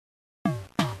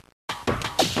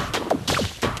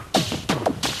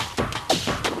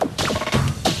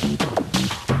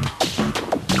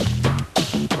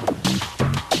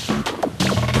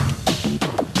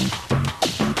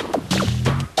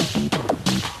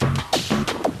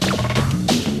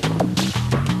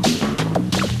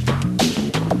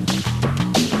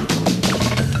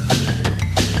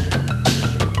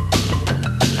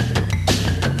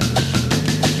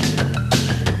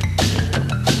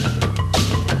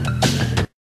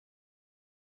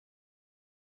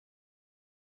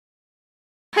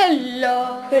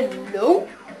Hello?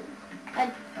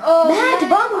 And oh, Mad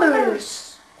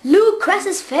Bombers! Look,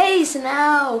 Cress's face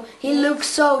now. He looks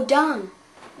so done.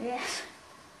 Yes.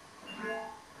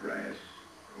 Crash,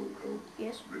 Coco.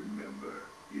 Yes. Remember,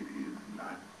 it is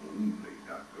not only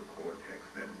Dr. Cortex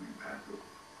that we battle.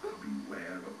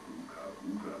 Beware of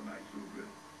Uka, my children.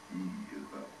 He is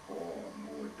a far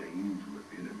more dangerous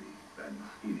enemy than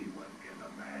anyone can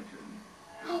imagine.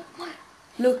 Oh my.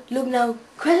 Look now.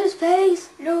 Cress's face.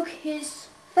 Look his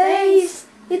Face.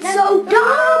 It's so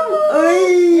dumb.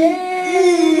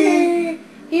 Yay.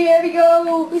 Here we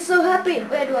go. He's so happy.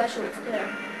 Where do I shoot? There.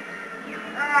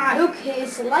 Look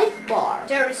his life bar.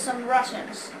 There is some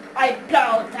Russians. I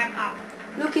blow them up.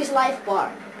 Look his life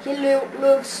bar. He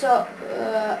looks so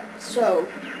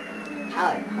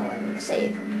how I will say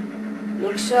it.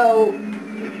 Looks so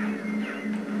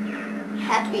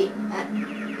happy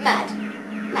and mad.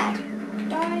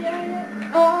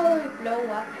 Oh, blow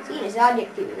up. Siinä se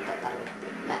adjektiivi, mitä tarvittiin.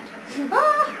 Mad.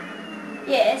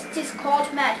 Yes, it is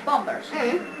called Mad Bombers.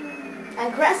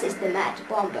 And Crass is the mad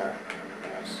bomber.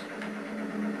 Yes.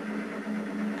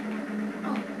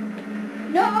 Oh.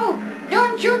 No!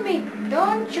 Don't shoot me!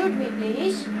 Don't shoot me,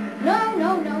 please! No!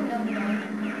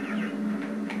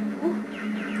 Ooh.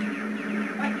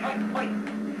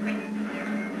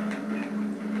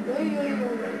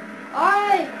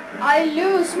 I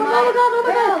lose my Oh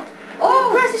my god!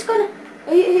 Oh! Crass is gonna...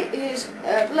 His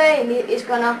plane is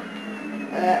gonna...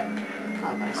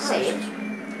 how can I say it?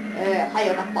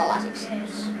 Hajota palasiksi.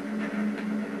 Yes.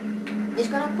 He's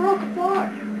gonna break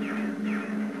apart.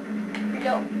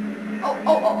 No.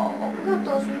 Oh. Look at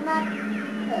those mad...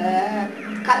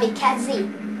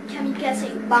 kamikaze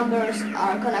bombers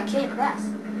are gonna kill Crass.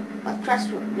 But Crass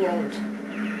won't.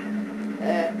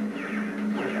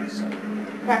 How do I say it?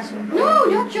 Crass won't. No,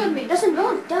 don't shoot me! Doesn't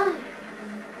want to die.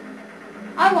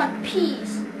 I want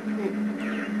peace.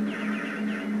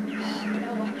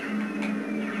 Blow up.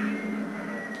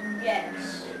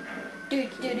 Yes. Do.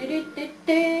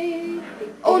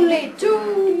 Only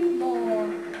 2 more.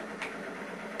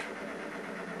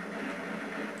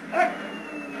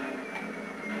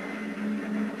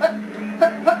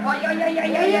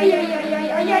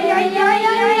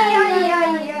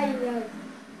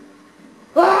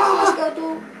 Let's go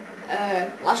to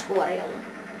laskuvarjolle.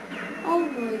 Oh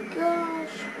my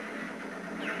gosh.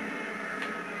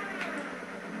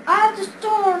 I have to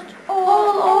start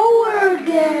all over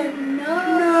again. No.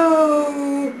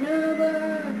 Never.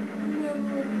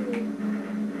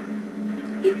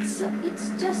 It's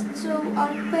just so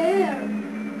unfair.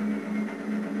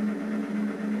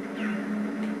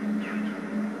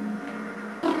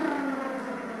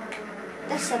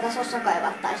 Tässä tasossa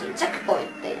kaivattaisiin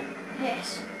checkpointteja.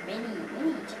 Yes. Many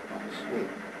checkpoints.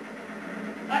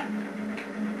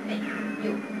 Hey,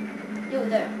 you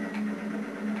there.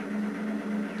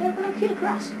 They're gonna kill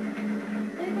Crash.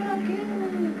 They're gonna kill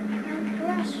me and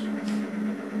crash.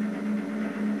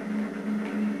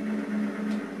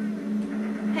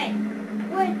 Hey,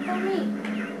 wait for me.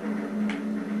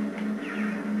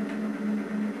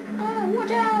 Oh,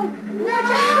 watch out!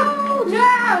 Watch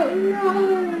out! No!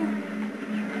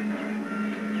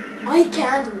 I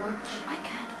can't watch. I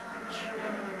can't watch.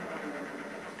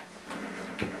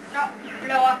 No,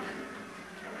 blow up.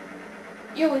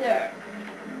 You there.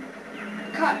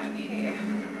 Come here.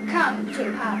 Come to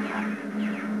Papa.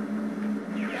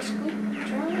 Let's go.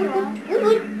 Turn around.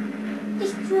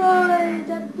 Destroy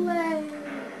the plane.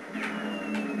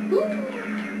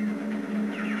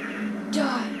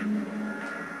 Die.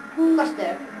 Who's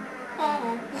there?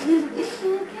 Oh.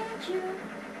 Catch you.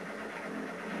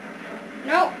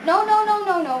 No.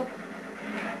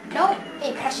 No,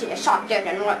 ei Crashille saa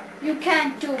tehdä noin. You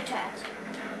can't do that.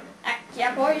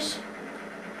 Äkkiä pois.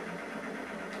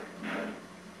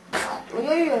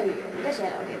 Oi, mitä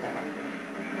siellä oikein tapahtuu?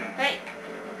 Hey.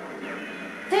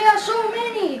 There are so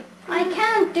many. I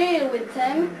can't deal with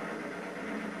them.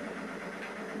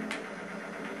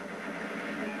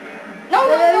 No.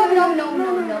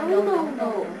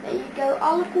 Ei käy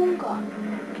alkuunkaan.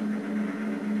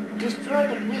 Destroy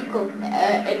the vehicle,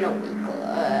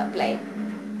 plane.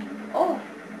 Oh.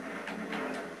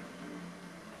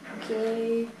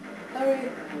 Okay,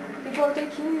 hurry, before they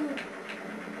kill you.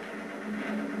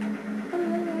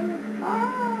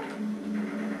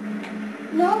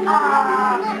 No,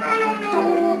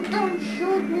 don't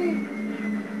shoot me.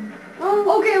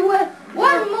 Oh. Okay, well,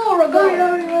 one more ago.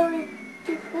 Hurry,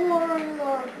 before you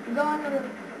are gone.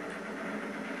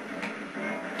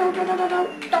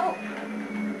 Don't.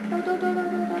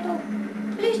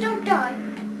 Please don't die.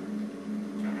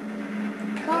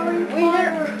 Hurry,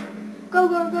 Winner. Go.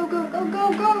 Go.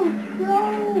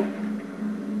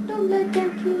 Don't let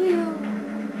them kill you.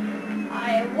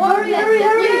 I won't let Hurry, them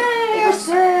hurry! Yes,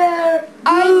 sir!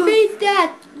 I beat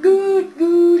that! Good,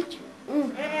 good!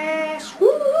 Yes.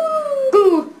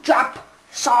 Good job,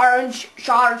 Sergeant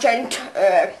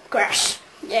Crash.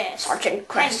 Yes. Sergeant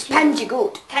Crash. Thank you.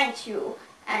 Bandicoot. Thank you.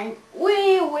 And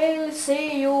we will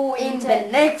see you In the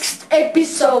next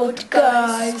episode,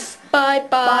 guys. Bye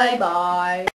bye. Bye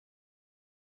bye.